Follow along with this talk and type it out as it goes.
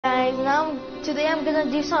guys, today I'm gonna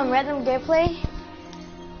do some random gameplay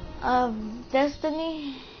of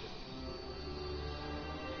Destiny.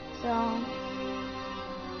 So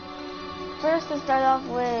first, to start off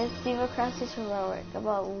with Diva Crisis Heroic,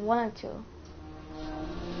 about 1 and 2.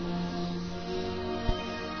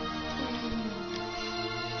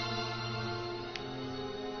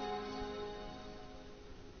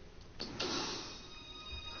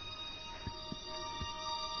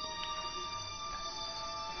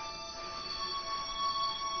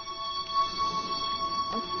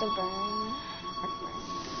 The burn.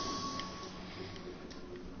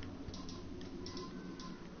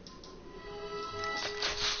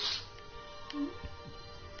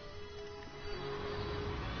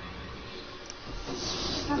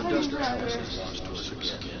 The Duster House has lost to us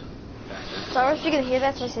again. Sorry if you can hear,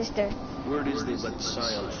 that's my sister. Word is they've let the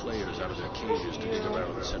Scion Flayers out of their cages to dig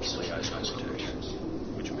around the central AI protection,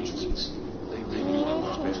 which means they really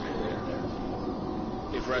want to spare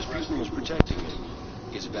there. If Rasputin was protecting him,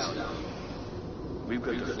 it's about it. We've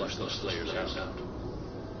got to flush those Flayers out.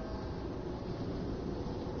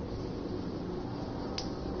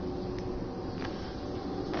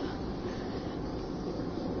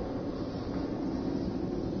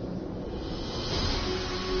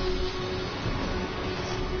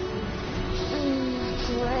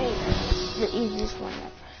 The easiest one ever.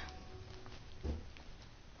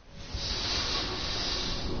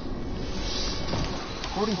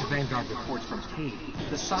 According to Vanguard reports from Cade,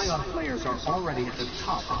 the Scion Flayers are already at the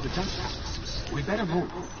top of the Dust House. We better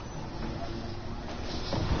move.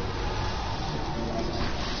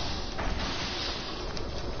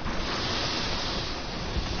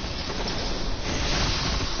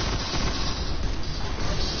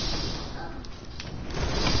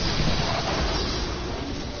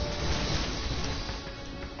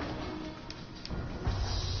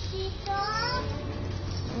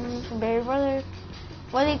 Baby brother.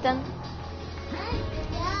 What, Ethan?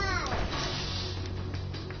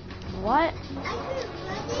 What?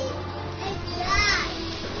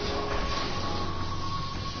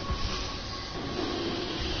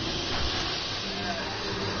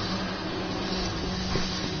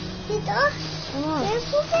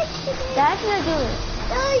 That's gonna do it.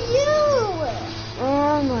 No, you!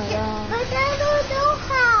 Oh my god. But I don't know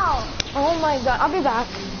how. Oh my god. I'll be back.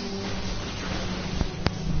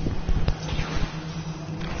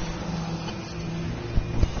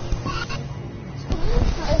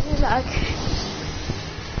 I'll be back.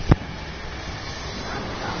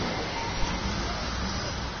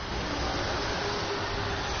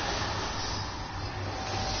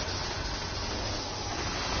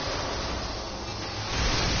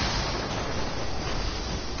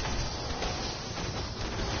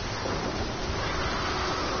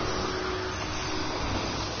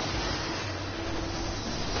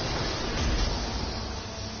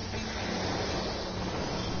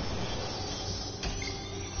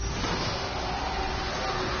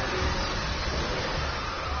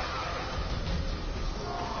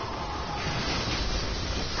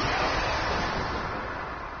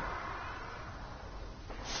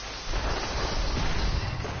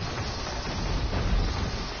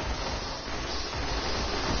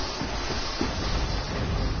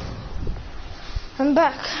 I'm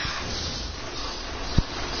back.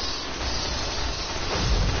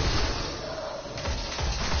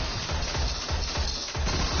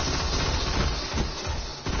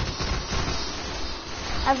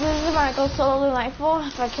 I really want to go solo to Nightfall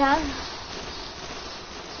if I can.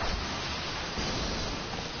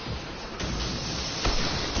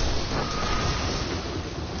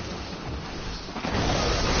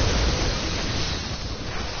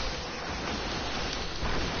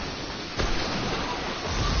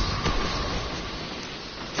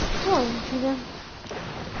 Yeah.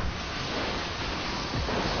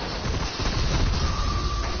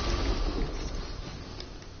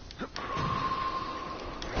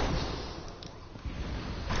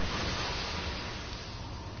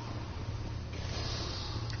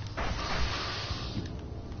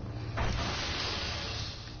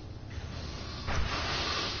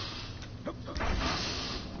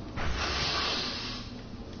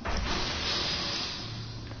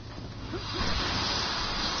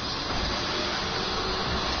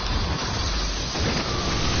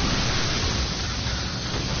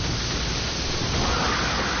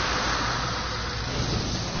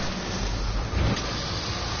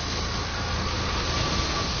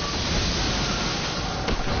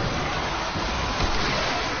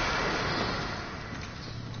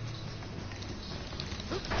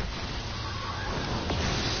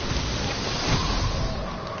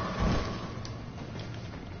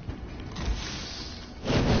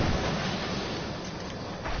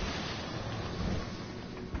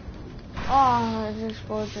 Oh, it's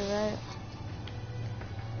exploded, right?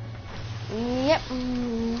 Yep, I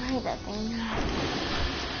hate that thing.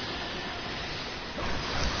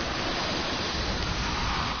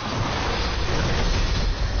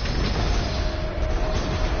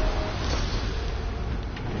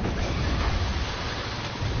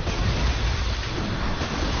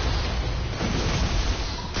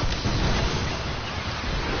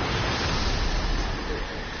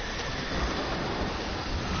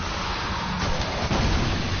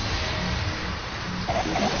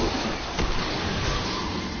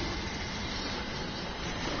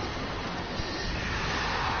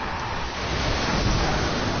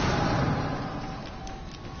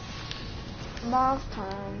 Boss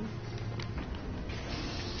time.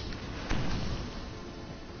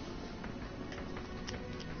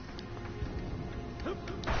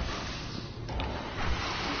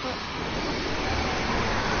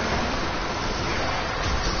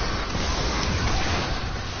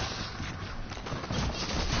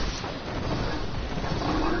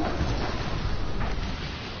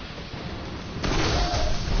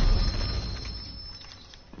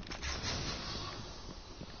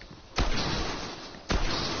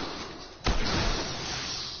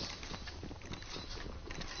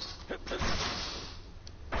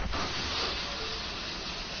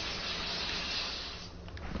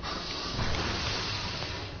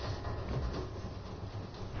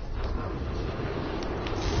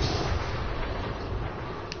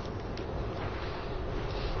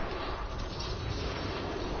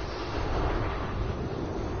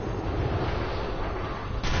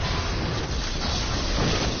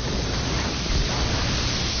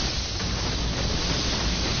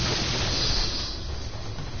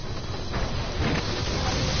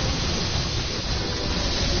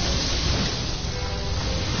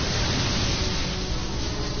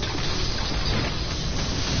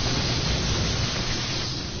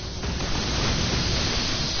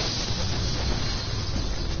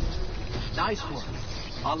 Nice work.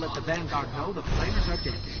 I'll let the Vanguard know the flamers are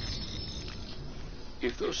dead.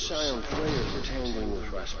 If those Scion Flayers are tangling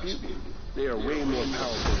with Rasputin, they are way more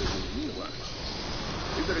powerful than we realize.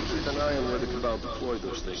 We better keep an eye on where the Cabal deploy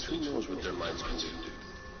those things. Who knows what their minds can do?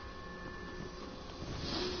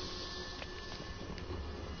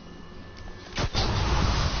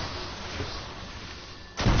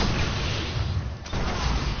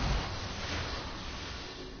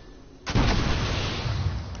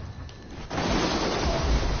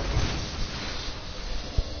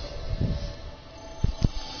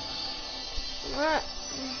 Alright,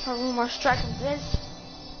 one more strike of this.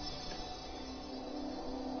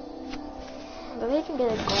 Do they even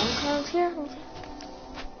get a golden crowns here?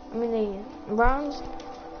 I mean the bronze?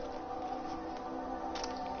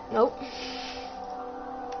 Nope.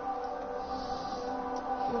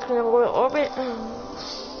 I'm gonna go to orbit.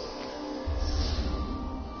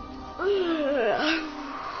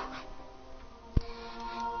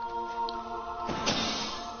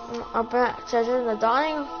 Up at treasure in the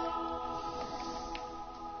dawning.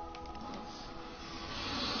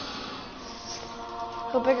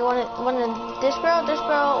 Go pick one in this barrel,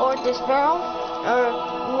 or this barrel,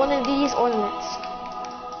 or one of these ornaments,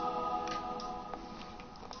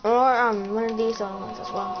 or one of these ornaments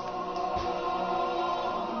as well.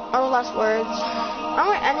 All the last words. I don't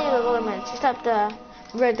want any of the ornaments except the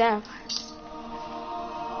red death.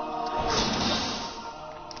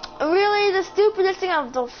 Really, the stupidest thing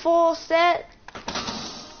of the full set.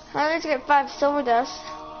 I need to get 5 silver dust.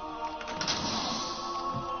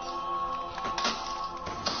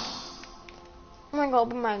 I'm gonna go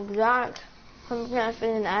open my exotic. I'm gonna fit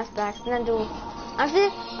in the aspects and then do.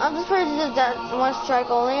 Actually, I'm just gonna do that one strike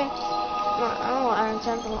only. I don't want Iron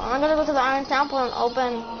Temple. I'm gonna go to the Iron Temple and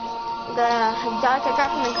open the exotic I got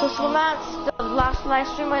from the Crucible maps. The last live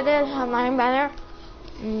stream I did on Iron Banner.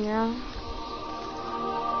 Yeah.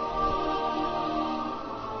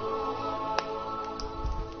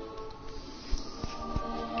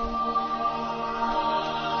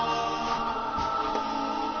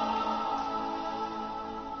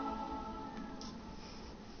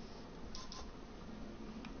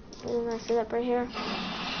 And I sit up right here.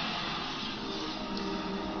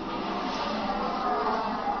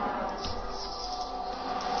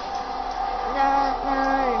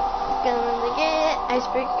 Gonna get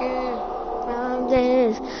icebreaker from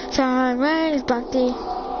this sunrise party.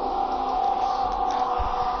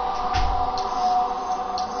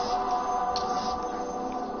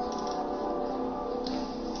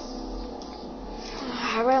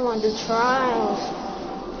 I really want to do trials.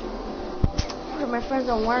 But my friends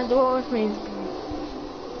don't want to do it with me.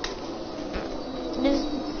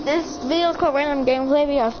 This video is called Random Gameplay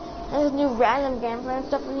because There's new random gameplay and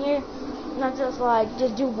stuff in here. Not just like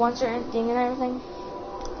just do one certain thing and everything.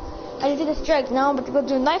 I just did a strike now, but to go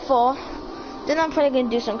do Nightfall. Then I'm probably gonna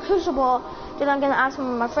do some Crucible. Then I'm gonna ask some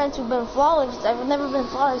of my friends who've been flawless. I've never been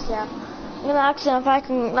flawless yet. I'm gonna ask them if I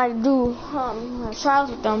can like do trials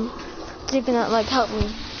with them. So you can like help me.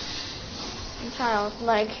 In trials,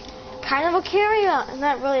 like kind of a carry,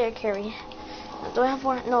 not really a carry. Do I have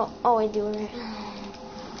one? No. Oh, I do. Right.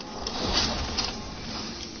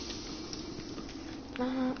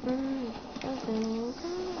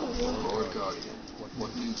 Lord Guardian,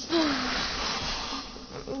 what news?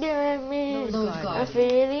 Give me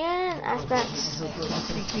affiliate aspects.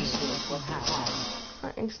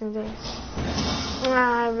 Instant base.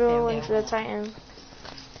 I really went for the Titan.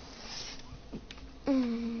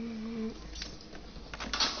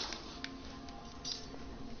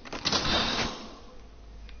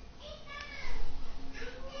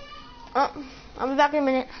 Oh, I'll be back in a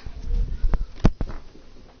minute.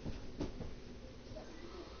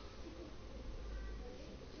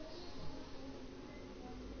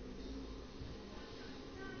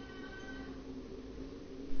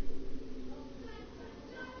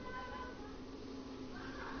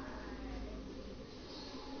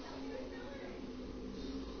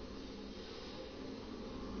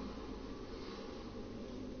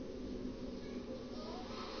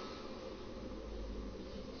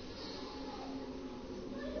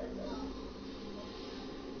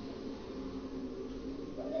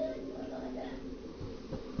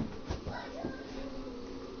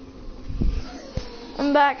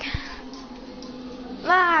 I'm back.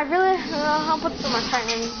 I really, I'll put some more time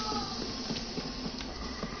in.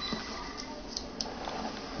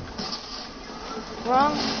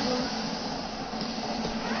 Wrong.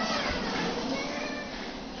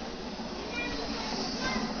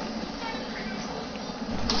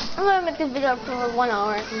 I'm gonna make this video for 1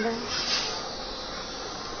 hour or something.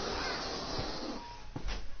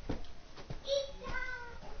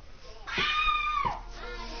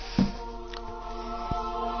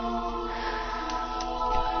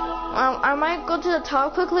 I might go to the tower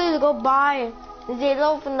quickly to go buy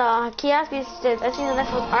Zalo from the kiosk because I see the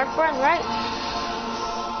next one art friend, right?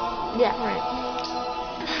 Yeah, right.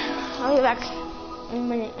 I'll be back in a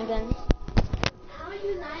minute again. How are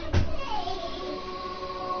you lying?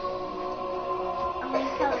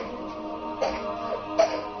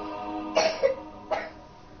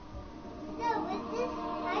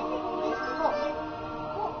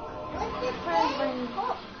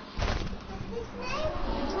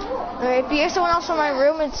 Alright, if you hear someone else from my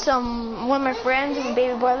room, it's one of my friends and my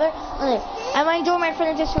baby brother. I might do my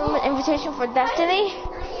friend just room an invitation for Destiny.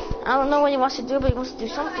 I don't know what he wants to do, but he wants to do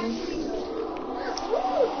something.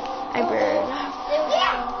 I bird.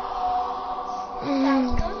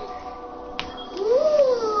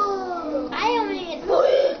 I only get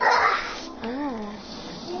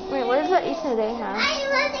Wait, what is that Easter they have? I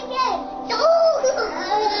want to get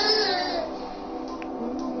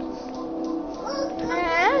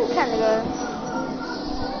That's kind of good.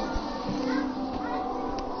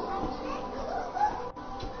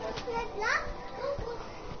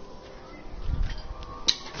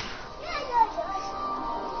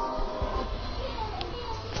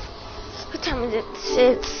 What time is it?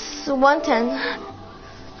 It's 1:10.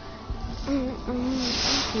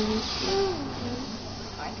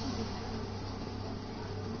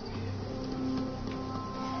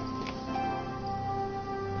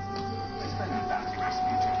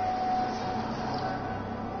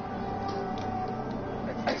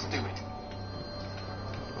 Let's do it.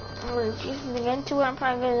 I'm gonna choose something into it. I'm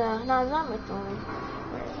probably gonna not my phone.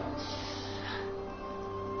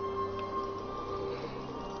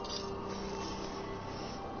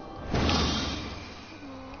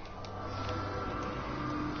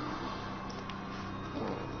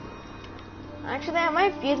 Actually, I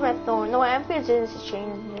might fuse my thorn. No, I'm fusing this chain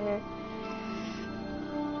in here.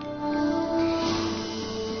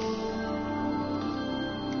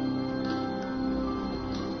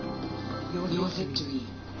 Your victory.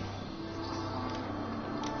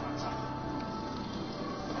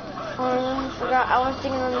 I forgot. I was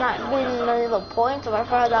thinking of not getting the little points, so I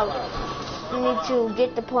forgot that I need to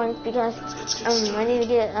get the points because I need to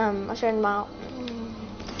get a certain amount.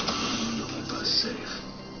 You'll keep us safe.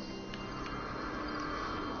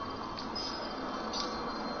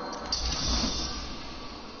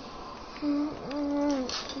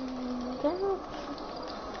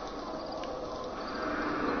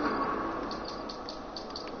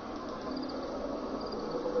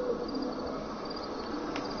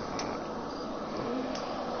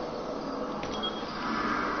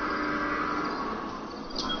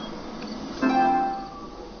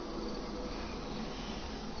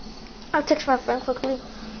 I'll text my friend quickly.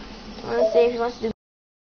 I want to see if he wants to do.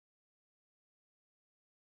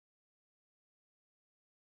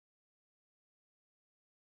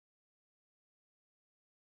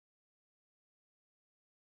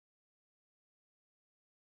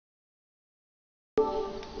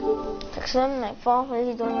 Text him, Nightfall. What is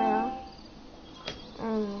he doing right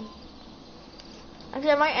now?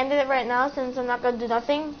 Actually, I might end it right now since I'm not gonna do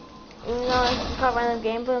nothing. Even though it's called random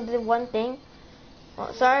game, but I'm gonna do one thing.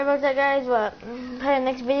 Well, sorry about that, guys, but the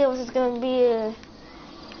next video is gonna be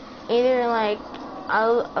either like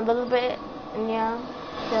a little bit, and yeah.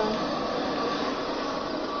 So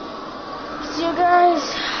see you guys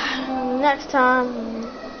next time.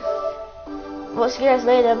 We'll see you guys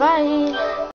later. Bye.